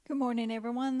morning,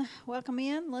 everyone. Welcome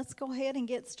in. Let's go ahead and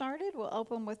get started. We'll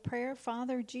open with prayer.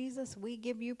 Father Jesus, we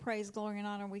give you praise, glory, and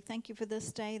honor. We thank you for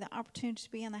this day, the opportunity to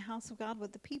be in the house of God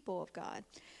with the people of God.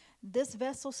 This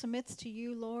vessel submits to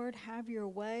you, Lord. Have your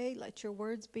way. Let your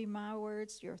words be my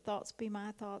words, your thoughts be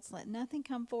my thoughts. Let nothing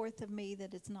come forth of me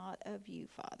that is not of you,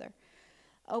 Father.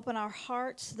 Open our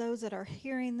hearts, those that are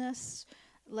hearing this.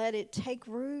 Let it take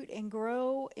root and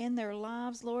grow in their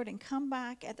lives, Lord, and come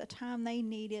back at the time they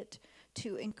need it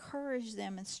to encourage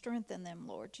them and strengthen them,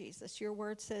 Lord Jesus. Your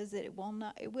word says that it will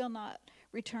not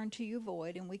return to you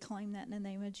void, and we claim that in the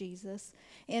name of Jesus.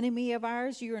 Enemy of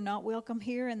ours, you are not welcome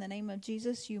here. In the name of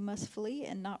Jesus, you must flee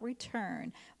and not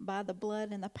return by the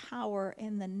blood and the power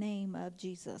in the name of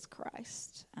Jesus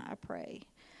Christ. I pray.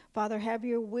 Father, have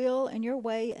your will and your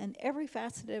way in every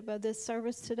facet of this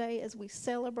service today as we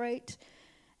celebrate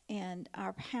and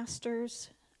our pastors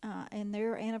and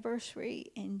their anniversary.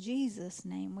 In Jesus'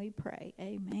 name we pray.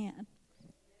 Amen.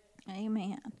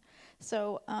 Amen.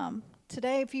 So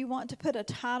today, if you want to put a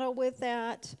title with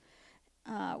that,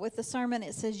 with the sermon,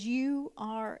 it says, "You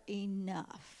Are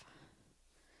Enough."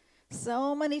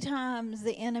 So many times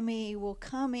the enemy will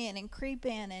come in and creep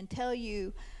in and tell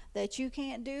you that you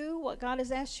can't do what God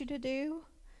has asked you to do,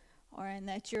 and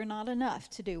that you're not enough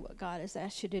to do what God has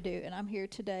asked you to do. And I'm here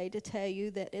today to tell you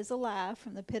that is a lie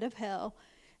from the pit of hell,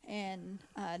 and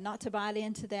not to bite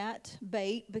into that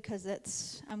bait,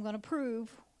 because I'm going to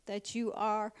prove that you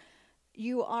are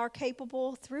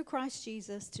capable through Christ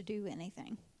Jesus to do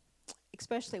anything,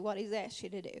 especially what he's asked you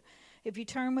to do. If you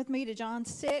turn with me to John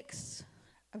 6,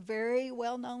 a very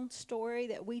well-known story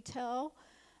that we tell,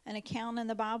 an account in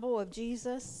the Bible of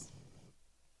Jesus.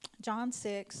 John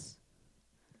 6.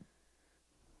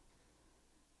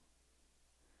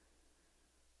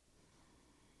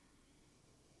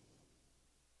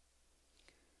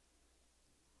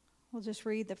 We'll just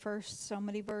read the first so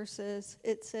many verses.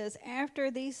 It says, "After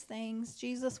these things,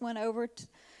 Jesus went over to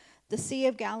the Sea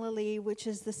of Galilee, which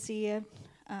is the Sea of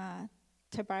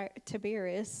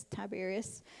Tiberias,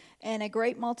 and a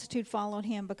great multitude followed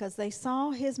him, because they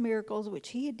saw his miracles which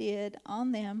he did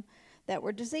on them that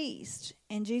were diseased.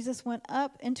 And Jesus went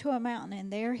up into a mountain,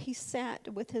 and there he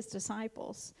sat with his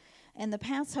disciples. And the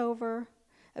Passover,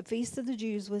 a feast of the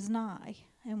Jews, was nigh.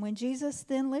 And when Jesus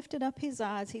then lifted up his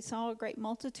eyes, he saw a great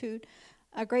multitude,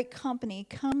 a great company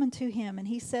come unto him. And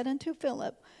he said unto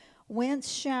Philip, Whence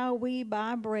shall we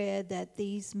buy bread that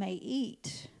these may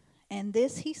eat? And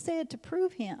this he said to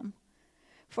prove him,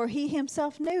 for he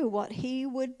himself knew what he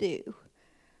would do."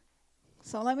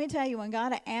 So let me tell you, when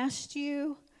God asked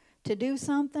you to do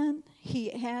something, he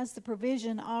has the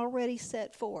provision already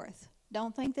set forth.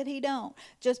 Don't think that he don't.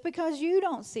 Just because you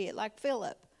don't see it, like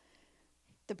Philip,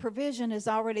 the provision is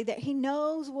already there. He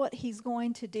knows what he's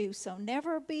going to do. So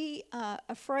never be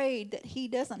afraid that he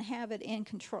doesn't have it in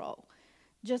control,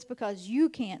 just because you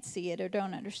can't see it or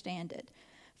don't understand it.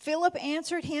 Philip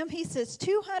answered him, he says,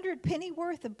 200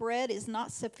 pennyworth of bread is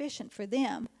not sufficient for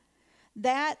them,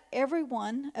 that every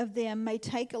one of them may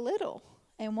take a little.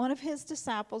 And one of his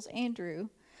disciples, Andrew,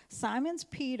 Simon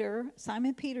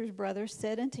Peter's brother,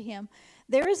 said unto him,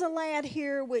 There is a lad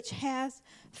here which has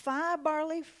 5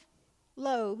 barley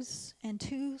loaves and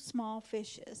 2 small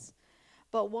fishes.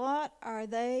 But what are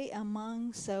they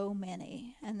among so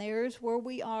many? And there's where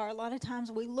we are. A lot of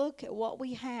times we look at what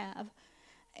we have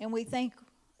and we think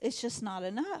it's just not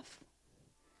enough.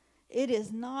 It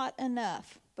is not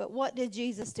enough. But what did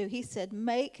Jesus do? He said,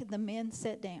 "Make the men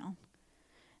sit down."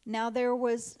 Now there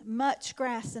was much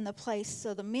grass in the place,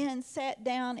 so the men sat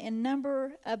down, in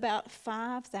number about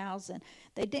 5,000.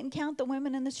 They didn't count the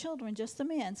women and the children, just the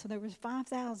men. So there was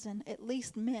 5,000, at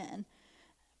least men,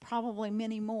 probably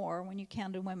many more when you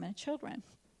counted women and children.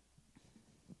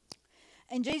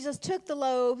 And Jesus took the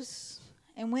loaves,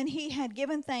 and when he had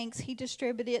given thanks, he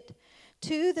distributed it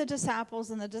to the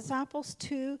disciples, and the disciples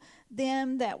to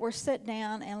them that were set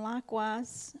down, and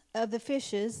likewise of the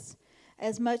fishes,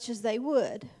 as much as they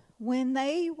would. When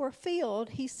they were filled,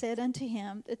 he said unto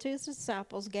his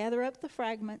disciples, Gather up the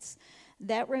fragments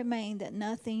that remain, that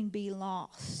nothing be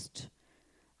lost.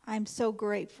 I'm so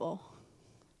grateful.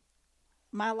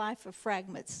 My life of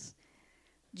fragments,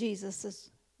 Jesus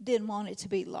didn't want it to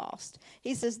be lost.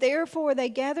 He says, Therefore they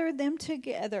gathered them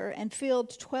together and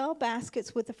filled 12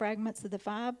 baskets with the fragments of the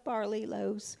 5 barley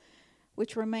loaves,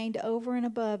 which remained over and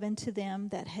above unto them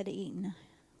that had eaten.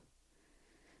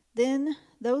 Then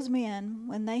those men,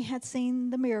 when they had seen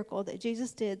the miracle that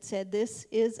Jesus did, said, This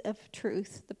is of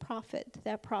truth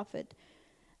that prophet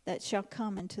that shall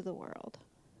come into the world.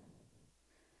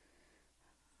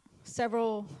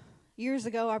 Several years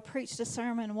ago, I preached a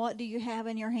sermon, What do you have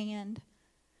in your hand?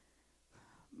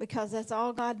 because that's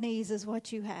all God needs is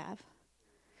what you have.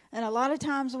 And a lot of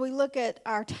times we look at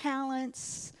our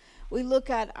talents, we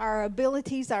look at our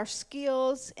abilities, our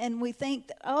skills, and we think,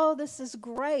 oh, this is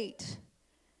great.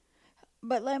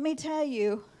 But let me tell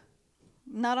you,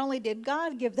 not only did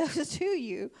God give those to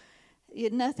you, you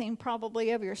had nothing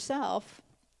probably of yourself,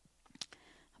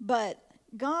 but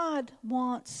God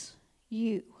wants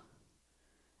you.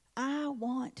 I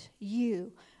want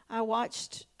you. I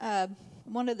watched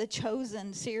one of the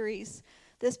Chosen series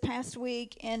this past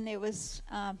week, and it was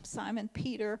Simon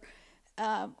Peter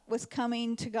was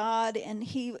coming to God, and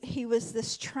he was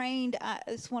this trained,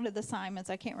 it's one of the Simons,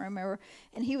 I can't remember,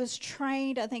 and he was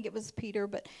trained, I think it was Peter,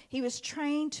 but he was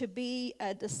trained to be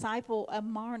a disciple, a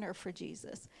martyr for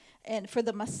Jesus, and for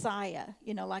the Messiah,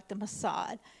 like the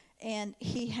Mossad. And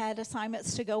he had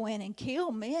assignments to go in and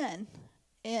kill men.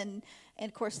 And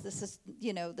of course, this is,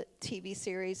 the TV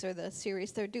series or the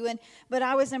series they're doing. But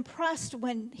I was impressed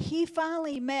when he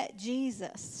finally met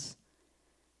Jesus.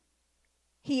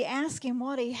 He asked him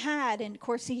what he had. And of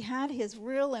course, he had his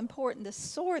real important, the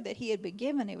sword that he had been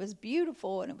given. It was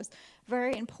beautiful, and it was a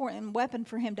very important weapon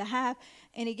for him to have.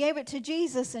 And he gave it to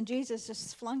Jesus, and Jesus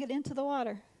just flung it into the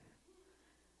water.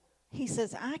 He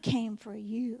says, I came for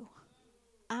you.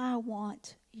 I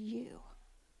want you.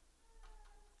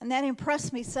 And that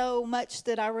impressed me so much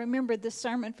that I remembered this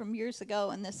sermon from years ago,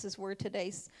 and this is where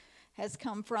today's has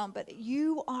come from. But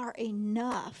you are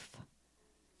enough.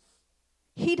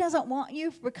 He doesn't want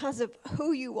you because of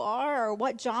who you are or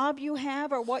what job you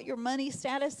have or what your money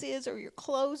status is or your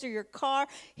clothes or your car.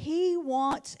 He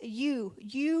wants you.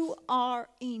 You are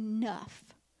enough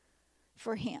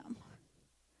for him.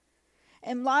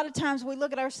 And a lot of times we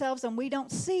look at ourselves and we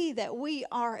don't see that we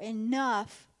are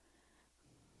enough.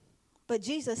 But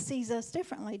Jesus sees us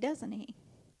differently, doesn't he?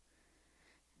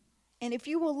 And if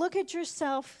you will look at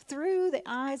yourself through the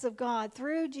eyes of God,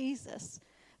 through Jesus,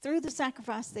 through the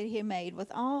sacrifice that he made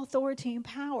with all authority and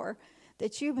power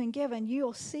that you've been given,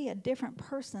 you'll see a different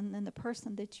person than the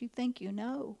person that you think you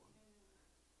know.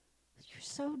 You're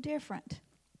so different.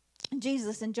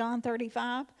 Jesus in John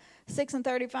 35, 6 and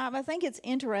 35, I think it's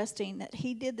interesting that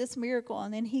he did this miracle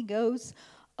and then he goes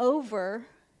over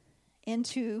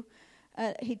into,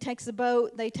 he takes a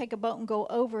boat, they take a boat and go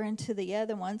over into the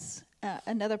other ones,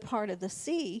 another part of the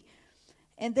sea.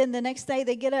 And then the next day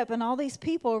they get up and all these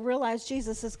people realize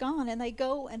Jesus is gone and they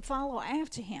go and follow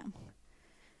after him.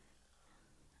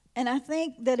 And I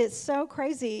think that it's so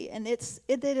crazy, and it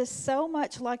is so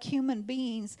much like human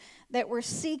beings that we're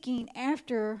seeking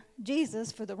after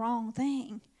Jesus for the wrong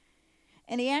thing.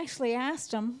 And he actually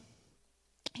asked them,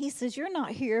 he says, you're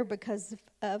not here because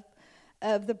of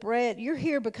the bread. You're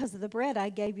here because of the bread I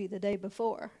gave you the day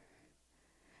before.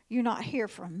 You're not here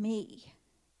for me.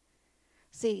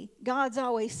 See, God's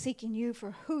always seeking you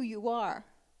for who you are,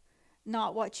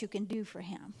 not what you can do for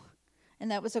him. And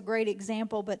that was a great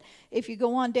example. But if you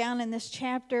go on down in this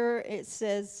chapter, it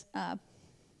says,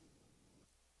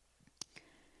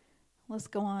 let's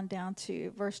go on down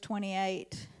to verse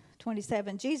 28,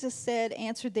 27. Jesus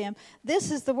answered them,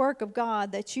 this is the work of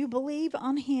God, that you believe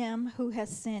on him who has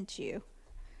sent you.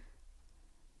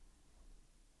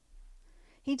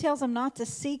 He tells them not to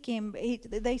seek him.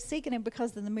 They seek him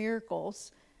because of the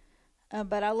miracles.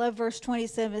 But I love verse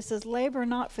 27. It says, labor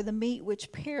not for the meat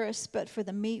which perisheth, but for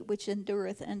the meat which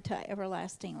endureth unto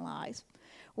everlasting life,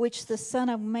 which the Son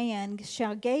of Man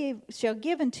shall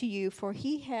give unto you, for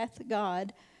he hath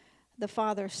God the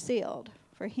Father sealed.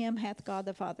 For him hath God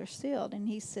the Father sealed. And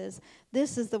he says,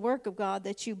 this is the work of God,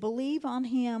 that you believe on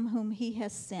him whom he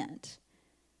has sent.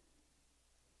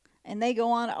 And they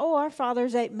go on, our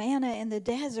fathers ate manna in the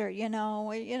desert,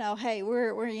 hey,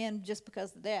 we're in just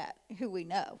because of that, who we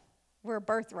know. We're a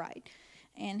birthright.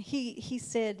 And he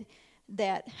said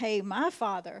that, hey, my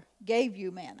father gave you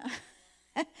manna.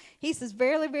 He says,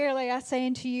 verily, verily, I say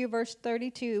unto you, verse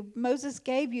 32, Moses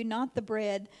gave you not that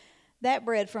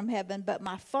bread from heaven, but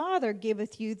my Father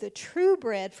giveth you the true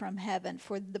bread from heaven.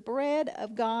 For the bread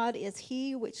of God is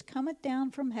he which cometh down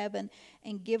from heaven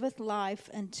and giveth life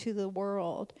unto the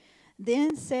world.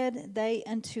 Then said they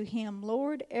unto him,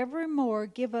 Lord, evermore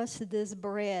give us this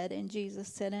bread. And Jesus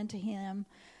said unto him,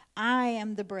 I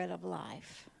am the bread of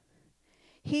life.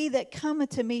 He that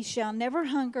cometh to me shall never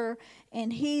hunger,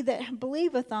 and he that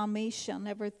believeth on me shall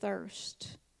never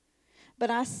thirst.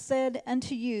 But I said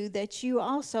unto you that you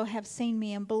also have seen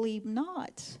me and believe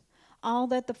not. All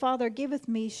that the Father giveth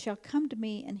me shall come to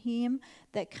me, and him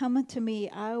that cometh to me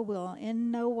I will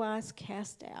in no wise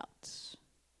cast out.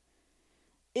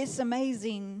 It's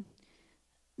amazing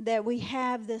that we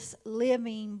have this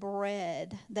living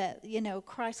bread that,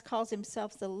 Christ calls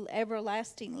himself the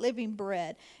everlasting living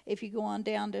bread. If you go on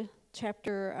down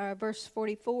to verse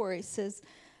 44, it says,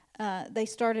 they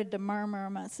started to murmur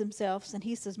amongst themselves, and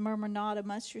he says, murmur not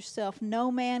amongst yourself.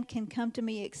 No man can come to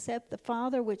me except the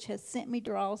Father which has sent me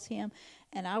draws him,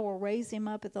 and I will raise him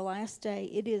up at the last day.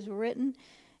 It is written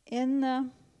in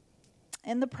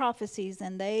the prophecies,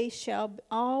 and they shall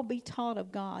all be taught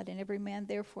of God, and every man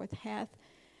therefore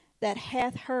that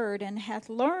hath heard and hath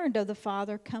learned of the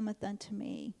Father cometh unto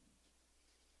me.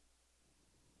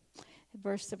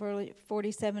 Verse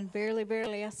 47, verily,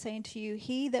 verily, I say unto you,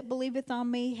 he that believeth on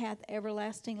me hath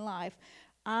everlasting life.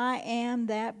 I am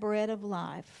that bread of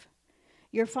life.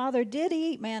 Your father did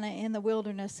eat manna in the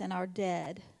wilderness and are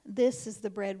dead. This is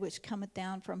the bread which cometh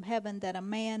down from heaven, that a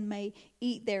man may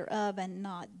eat thereof and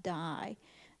not die.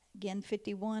 Again,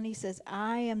 51, he says,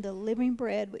 I am the living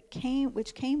bread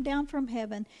which came down from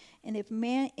heaven, and if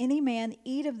any man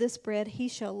eat of this bread, he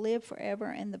shall live forever.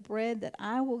 And the bread that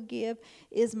I will give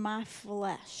is my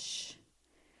flesh,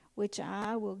 which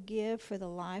I will give for the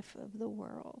life of the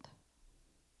world.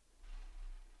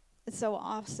 It's so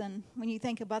awesome when you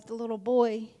think about the little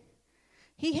boy.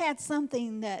 He had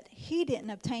something that he didn't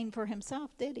obtain for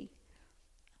himself, did he?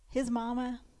 His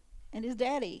mama and his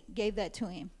daddy gave that to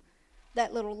him.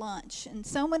 That little lunch. And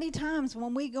so many times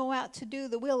when we go out to do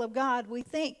the will of God, we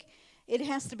think it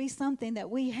has to be something that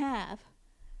we have.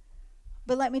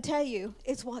 But let me tell you,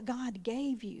 it's what God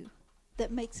gave you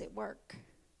that makes it work.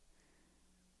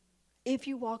 If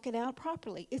you walk it out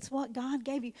properly, it's what God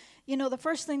gave you. The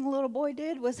first thing the little boy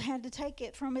did was had to take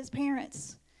it from his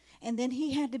parents. And then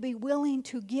he had to be willing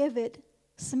to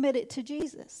submit it to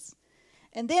Jesus.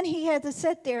 And then he had to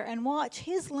sit there and watch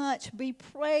his lunch be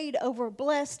prayed over,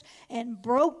 blessed, and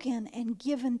broken and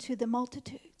given to the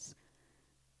multitudes.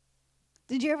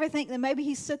 Did you ever think that maybe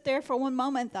he stood there for one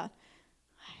moment and thought,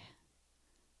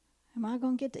 am I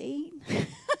going to get to eat?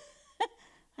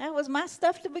 That was my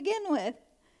stuff to begin with.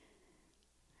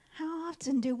 How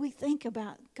often do we think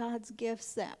about God's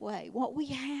gifts that way? What we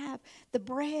have, the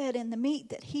bread and the meat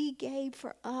that he gave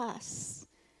for us.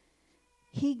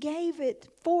 He gave it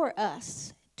for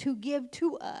us, to give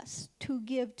to us, to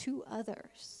give to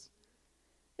others.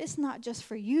 It's not just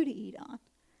for you to eat on.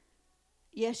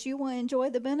 Yes, you will enjoy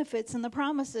the benefits and the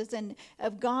promises and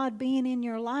of God being in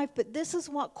your life, but this is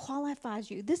what qualifies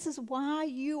you. This is why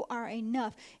you are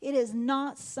enough. It is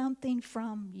not something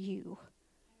from you.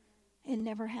 It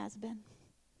never has been.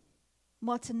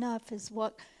 What's enough is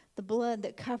what the blood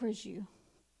that covers you.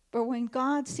 But when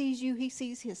God sees you, he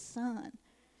sees his son.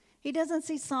 He doesn't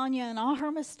see Sonya and all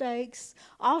her mistakes,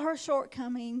 all her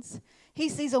shortcomings. He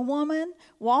sees a woman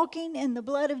walking in the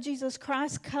blood of Jesus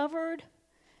Christ, covered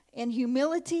in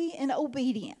humility and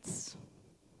obedience.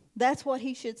 That's what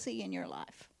he should see in your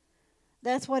life.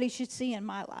 That's what he should see in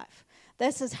my life.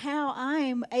 This is how I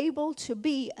am able to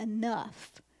be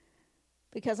enough.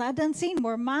 Because I done seen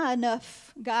where my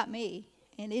enough got me,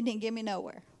 and it didn't get me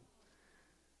nowhere.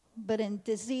 But in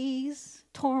disease,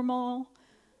 turmoil,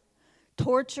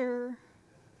 torture,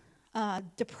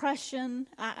 depression,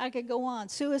 I could go on.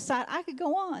 Suicide, I could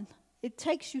go on. It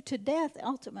takes you to death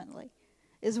ultimately,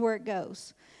 is where it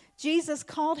goes. Jesus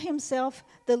called himself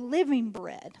the living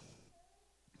bread.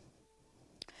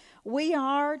 We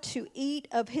are to eat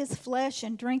of his flesh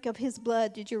and drink of his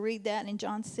blood. Did you read that in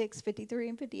John 6:53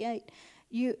 and 58?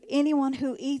 Anyone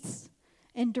who eats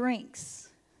and drinks.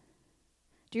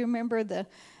 Do you remember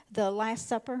the Last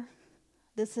Supper?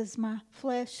 This is my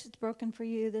flesh, it's broken for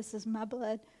you. This is my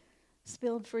blood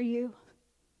spilled for you.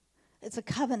 It's a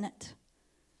covenant.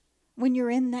 When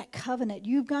you're in that covenant,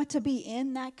 you've got to be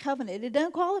in that covenant. It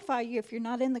doesn't qualify you if you're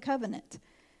not in the covenant.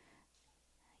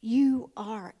 You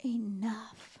are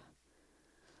enough.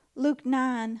 Luke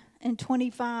 9 and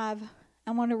 25.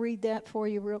 I want to read that for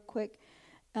you real quick.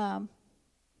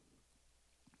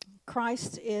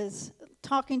 Christ is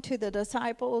talking to the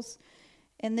disciples.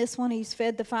 In this one, he's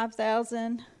fed the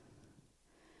 5,000.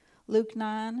 Luke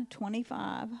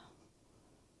 9:25.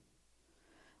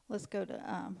 Let's go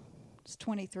to it's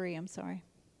 23, I'm sorry.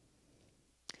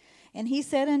 And he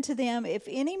said unto them, if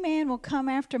any man will come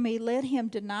after me, let him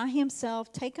deny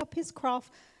himself, take up his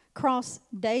cross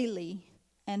daily,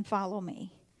 and follow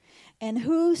me. And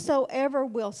whosoever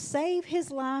will save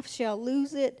his life shall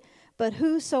lose it, but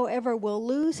whosoever will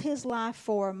lose his life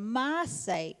for my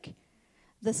sake,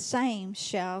 the same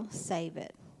shall save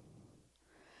it.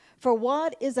 For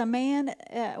what is a man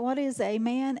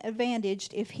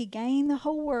advantaged if he gain the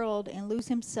whole world and lose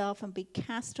himself and be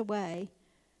cast away?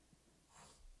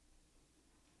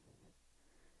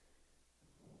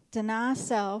 Deny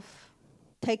self,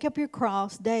 Take up your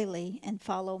cross daily and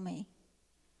follow me.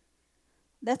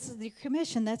 That's the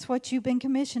commission. That's what you've been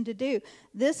commissioned to do.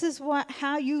 This is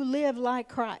how you live like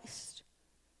Christ.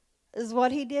 This is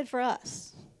what he did for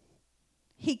us.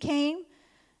 He came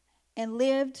and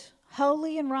lived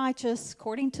holy and righteous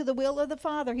according to the will of the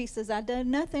Father. He says, I do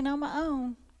nothing on my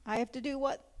own. I have to do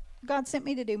what God sent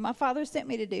me to do. My Father sent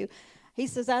me to do. He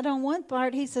says, I don't want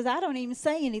part. He says, I don't even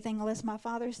say anything unless my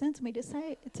Father sends me to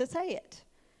say it.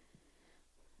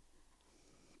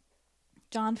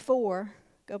 John 4.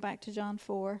 Go back to John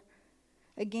 4.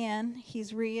 Again,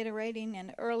 he's reiterating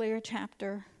an earlier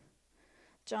chapter.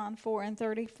 John 4 and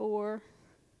 34.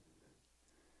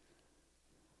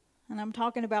 And I'm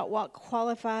talking about what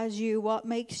qualifies you, what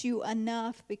makes you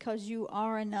enough because you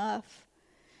are enough.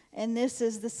 And this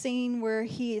is the scene where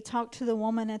he talked to the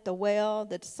woman at the well.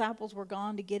 The disciples were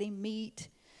gone to get him meat.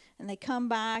 And they come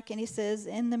back and he says,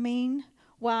 in the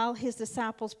meanwhile, his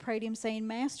disciples prayed him, saying,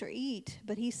 Master, eat.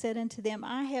 But he said unto them,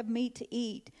 I have meat to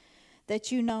eat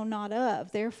that you know not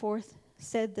of. Therefore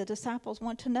said the disciples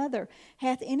one to another,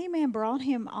 hath any man brought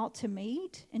him aught to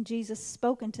meat? And Jesus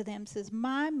spoke unto them, says,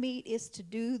 my meat is to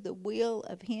do the will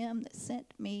of him that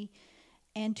sent me,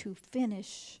 and to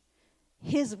finish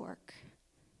his work.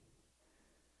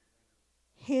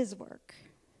 His work.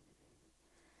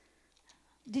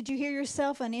 Did you hear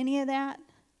yourself on any of that?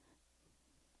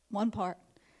 One part.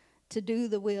 To do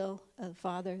the will of the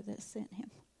Father that sent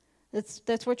him.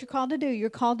 That's what you're called to do.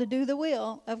 You're called to do the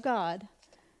will of God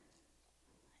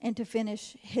and to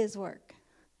finish his work.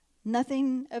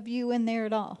 Nothing of you in there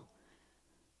at all.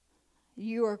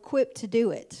 You are equipped to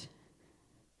do it.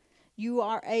 You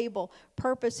are able.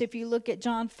 Purpose, if you look at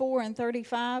John 4 and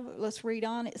 35, let's read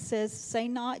on. It says, say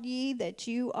not ye that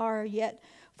you are yet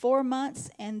 4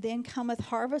 months, and then cometh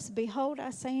harvest. Behold,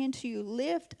 I say unto you,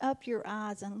 lift up your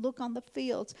eyes and look on the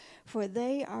fields, for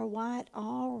they are white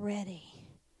already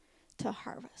to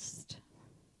harvest.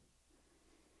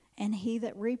 And he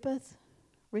that reapeth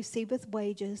receiveth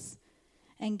wages,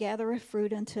 and gathereth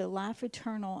fruit unto life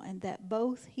eternal, and that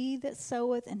both he that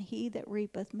soweth and he that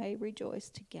reapeth may rejoice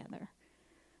together.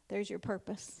 There's your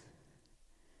purpose.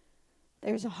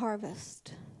 There's a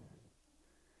harvest.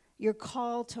 You're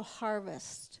called to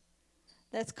harvest.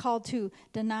 That's called to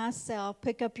deny self,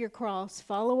 pick up your cross,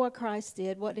 follow what Christ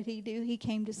did. What did he do? He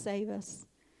came to save us.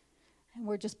 And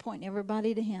we're just pointing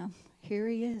everybody to him. Here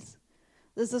he is.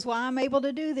 This is why I'm able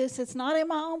to do this. It's not in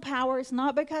my own power. It's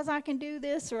not because I can do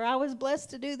this or I was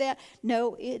blessed to do that.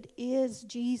 No, it is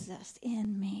Jesus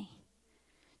in me.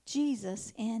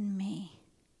 Jesus in me.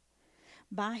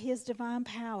 By his divine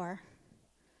power.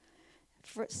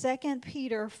 For 2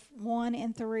 Peter 1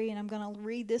 and 3, and I'm going to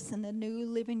read this in the New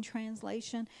Living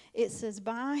Translation. It says,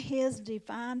 by his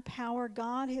divine power,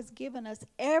 God has given us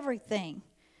everything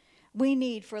we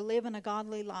need for living a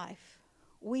godly life.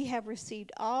 We have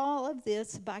received all of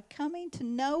this by coming to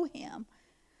know him,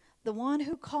 the one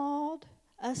who called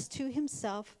us to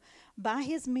himself by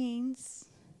means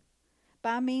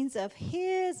of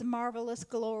his marvelous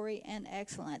glory and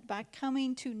excellence. By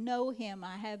coming to know him,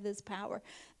 I have this power.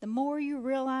 The more you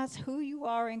realize who you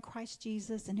are in Christ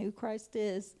Jesus and who Christ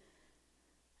is,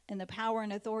 and the power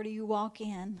and authority you walk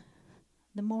in,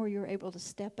 the more you're able to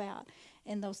step out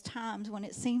in those times when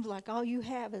it seems like all you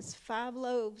have is 5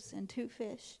 loaves and 2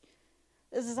 fish.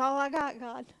 This is all I got,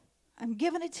 God. I'm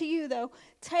giving it to you, though.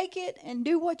 Take it and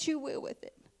do what you will with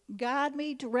it. Guide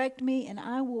me, direct me, and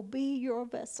I will be your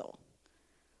vessel.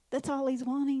 That's all he's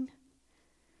wanting.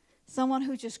 Someone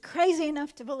who's just crazy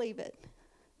enough to believe it.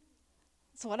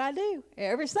 That's what I do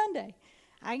every Sunday.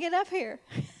 I get up here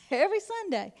every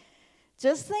Sunday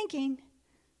just thinking,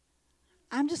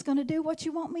 I'm just going to do what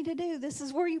you want me to do. This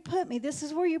is where you put me. This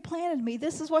is where you planted me.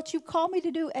 This is what you've called me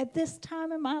to do at this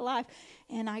time in my life.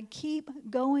 And I keep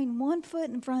going one foot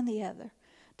in front of the other,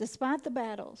 despite the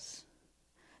battles,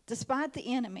 despite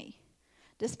the enemy,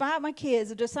 despite my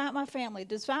kids, despite my family,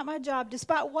 despite my job,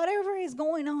 despite whatever is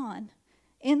going on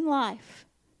in life.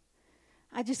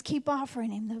 I just keep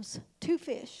offering him those 2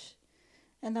 fish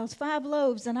and those 5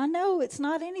 loaves. And I know it's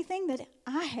not anything that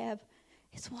I have.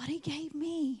 It's what he gave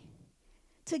me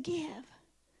to give.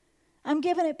 I'm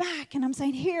giving it back and I'm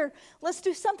saying, here, let's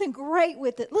do something great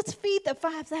with it. Let's feed the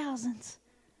 5,000s.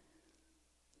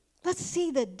 Let's see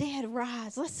the dead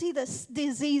rise. Let's see the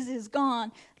diseases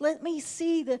gone. Let me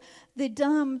see the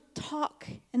dumb talk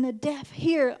and the deaf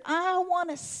hear. I want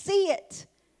to see it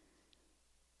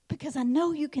because I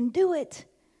know you can do it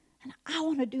and I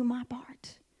want to do my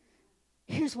part.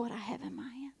 Here's what I have in my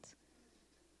hands.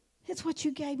 It's what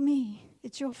you gave me.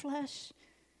 It's your flesh.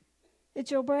 It's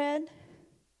your bread.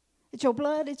 It's your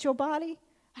blood. It's your body.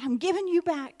 I'm giving you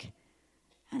back.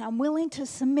 And I'm willing to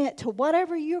submit to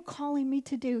whatever you're calling me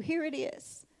to do. Here it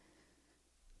is.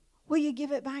 Will you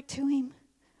give it back to him?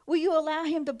 Will you allow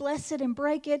him to bless it and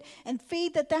break it and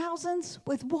feed the thousands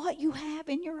with what you have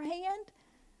in your hand?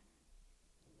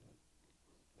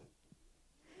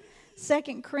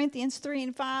 2 Corinthians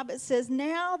 3:5, it says,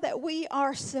 now that we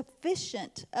are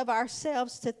sufficient of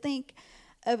ourselves to think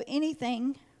of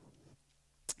anything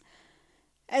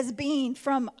as being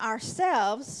from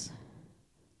ourselves,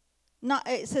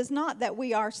 it says not that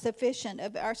we are sufficient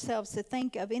of ourselves to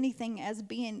think of anything as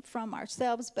being from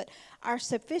ourselves, but our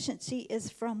sufficiency is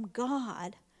from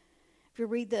God. If you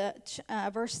read the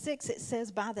verse 6, it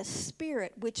says, by the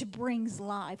Spirit, which brings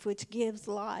life, which gives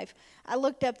life. I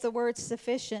looked up the word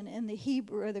sufficient in the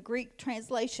Hebrew or the Greek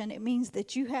translation. It means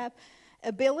that you have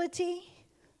ability,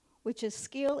 which is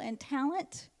skill and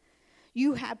talent.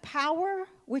 You have power,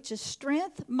 which is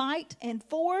strength, might, and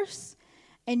force.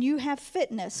 And you have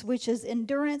fitness, which is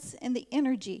endurance and the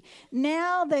energy.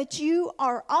 Now that you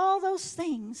are all those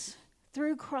things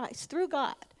through Christ, through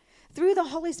God, through the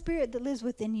Holy Spirit that lives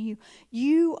within you,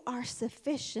 you are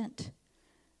sufficient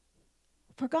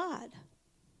for God.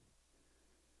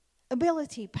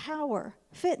 Ability, power,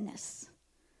 fitness.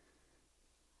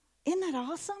 Isn't that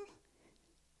awesome?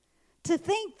 To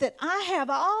think that I have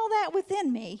all that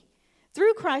within me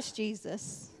through Christ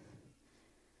Jesus,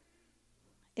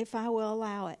 if I will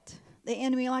allow it. The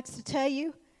enemy likes to tell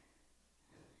you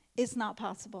it's not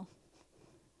possible.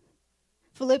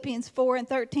 Philippians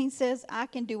 4:13 says, I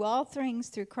can do all things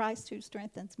through Christ who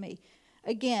strengthens me.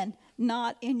 Again,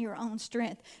 not in your own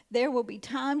strength. There will be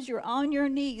times you're on your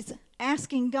knees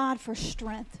asking God for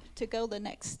strength to go the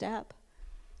next step.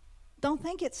 Don't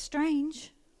think it's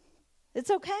strange.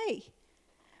 It's okay.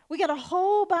 We got a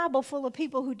whole Bible full of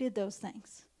people who did those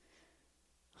things.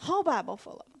 Whole Bible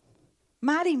full of them.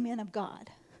 Mighty men of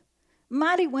God.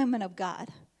 Mighty women of God.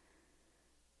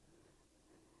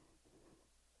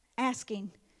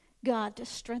 Asking God to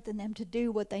strengthen them to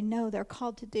do what they know they're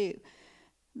called to do.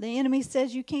 The enemy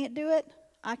says you can't do it.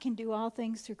 I can do all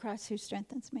things through Christ who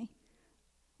strengthens me.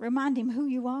 Remind him who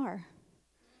you are.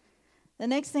 The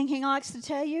next thing he likes to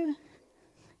tell you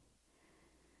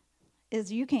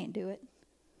is you can't do it.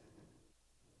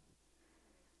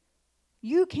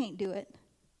 You can't do it.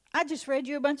 I just read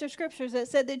you a bunch of scriptures that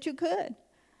said that you could.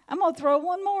 I'm going to throw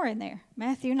one more in there.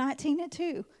 Matthew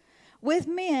 19:2. With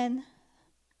men,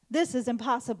 this is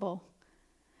impossible.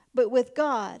 But with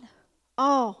God,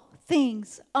 all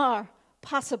things are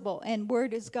possible. And where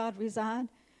does God reside?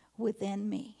 Within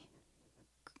me.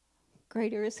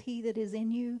 Greater is he that is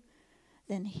in you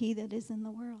than he that is in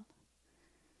the world.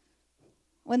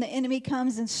 When the enemy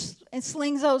comes and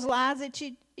slings those lies at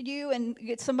you and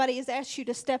somebody has asked you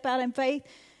to step out in faith,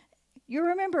 you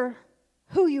remember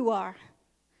who you are.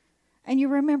 And you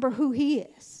remember who he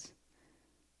is.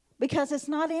 Because it's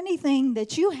not anything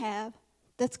that you have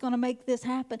that's going to make this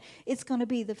happen. It's going to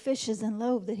be the fishes and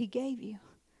loaves that he gave you.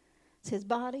 It's his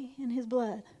body and his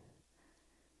blood.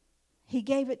 He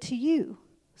gave it to you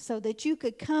so that you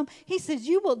could come. He says,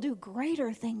 you will do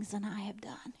greater things than I have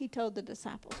done. He told the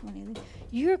disciples when he left,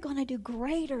 you're going to do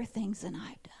greater things than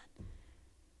I've done.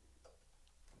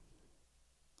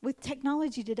 With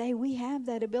technology today, we have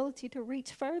that ability to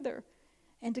reach further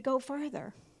and to go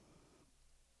further.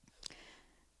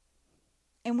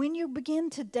 And when you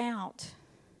begin to doubt,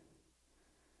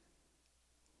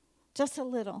 just a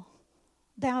little,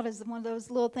 doubt is one of those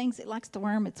little things that likes to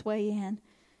worm its way in.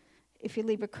 If you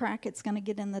leave a crack, it's going to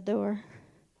get in the door.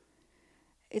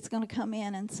 It's going to come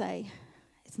in and say,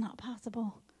 it's not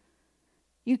possible.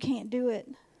 You can't do it.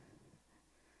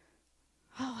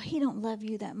 Oh, he don't love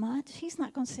you that much. He's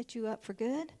not going to set you up for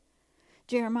good.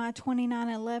 Jeremiah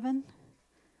 29:11.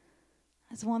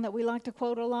 That's one that we like to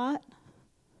quote a lot.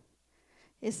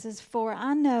 It says, for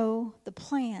I know the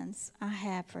plans I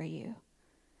have for you.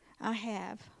 I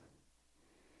have,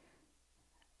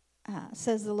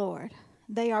 says the Lord.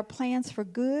 They are plans for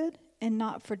good and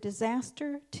not for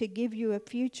disaster, to give you a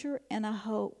future and a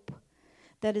hope.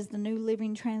 That is the New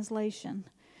Living Translation.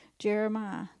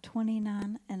 Jeremiah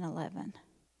 29:11.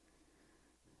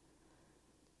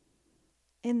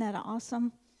 Isn't that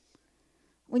awesome?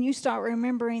 When you start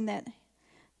remembering that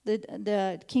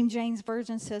the King James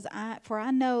Version says, for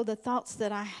I know the thoughts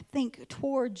that I think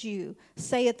towards you,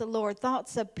 saith the Lord,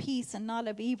 thoughts of peace and not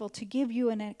of evil, to give you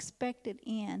an expected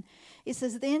end. It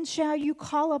says, then shall you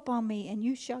call upon me, and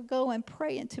you shall go and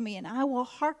pray unto me, and I will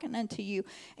hearken unto you,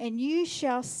 and you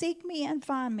shall seek me and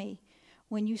find me,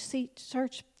 when you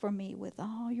search for me with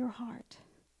all your heart.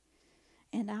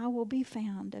 And I will be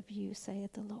found of you,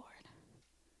 saith the Lord.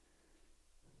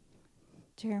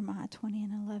 Jeremiah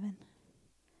 20:11.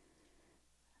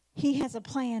 He has a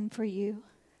plan for you.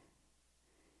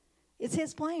 It's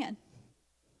His plan.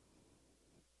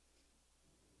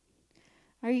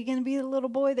 Are you going to be the little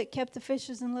boy that kept the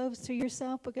fishes and loaves to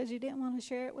yourself because you didn't want to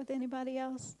share it with anybody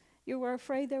else? You were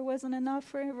afraid there wasn't enough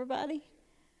for everybody?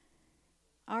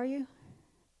 Are you?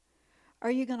 Are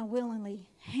you going to willingly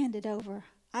hand it over?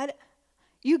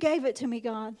 You gave it to me,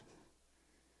 God.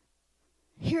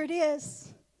 Here it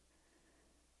is.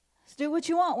 Let's do what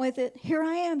you want with it. Here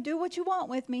I am. Do what you want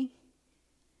with me.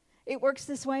 It works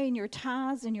this way in your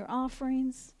tithes and your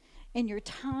offerings, in your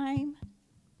time,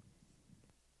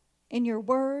 in your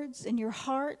words, in your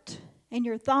heart, in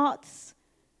your thoughts.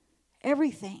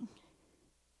 Everything.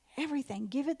 Everything.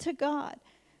 Give it to God.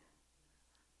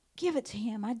 Give it to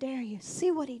Him. I dare you.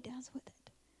 See what He does with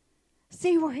it.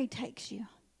 See where He takes you.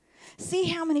 See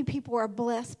how many people are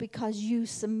blessed because you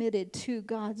submitted to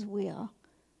God's will.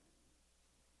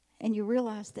 And you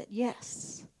realize that,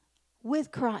 yes,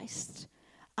 with Christ,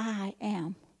 I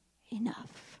am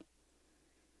enough.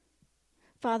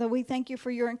 Father, we thank you for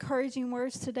your encouraging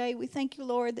words today. We thank you,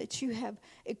 Lord, that you have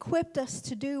equipped us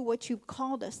to do what you've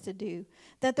called us to do,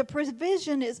 that the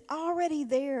provision is already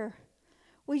there.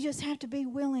 We just have to be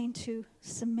willing to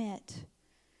submit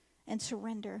and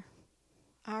surrender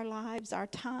our lives, our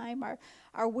time,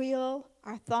 our will,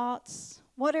 our thoughts,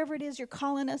 whatever it is you're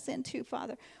calling us into,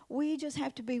 Father. We just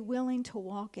have to be willing to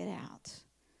walk it out.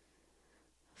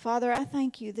 Father, I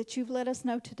thank you that you've let us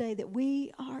know today that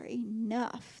we are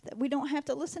enough, that we don't have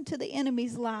to listen to the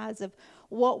enemy's lies of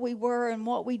what we were and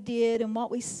what we did and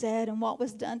what we said and what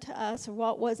was done to us or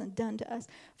what wasn't done to us.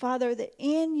 Father, that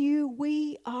in you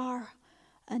we are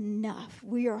enough.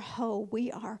 We are whole.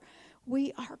 We are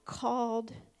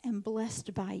called and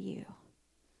blessed by you,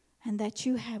 and that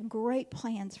you have great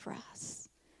plans for us.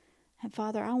 And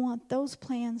Father, I want those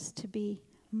plans to be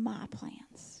my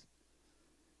plans.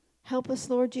 Help us,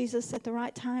 Lord Jesus, at the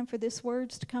right time for this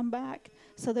words to come back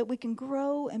so that we can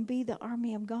grow and be the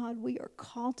army of God we are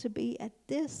called to be at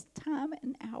this time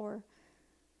and hour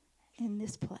in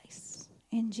this place.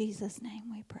 In Jesus'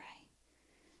 name we pray.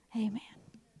 Amen.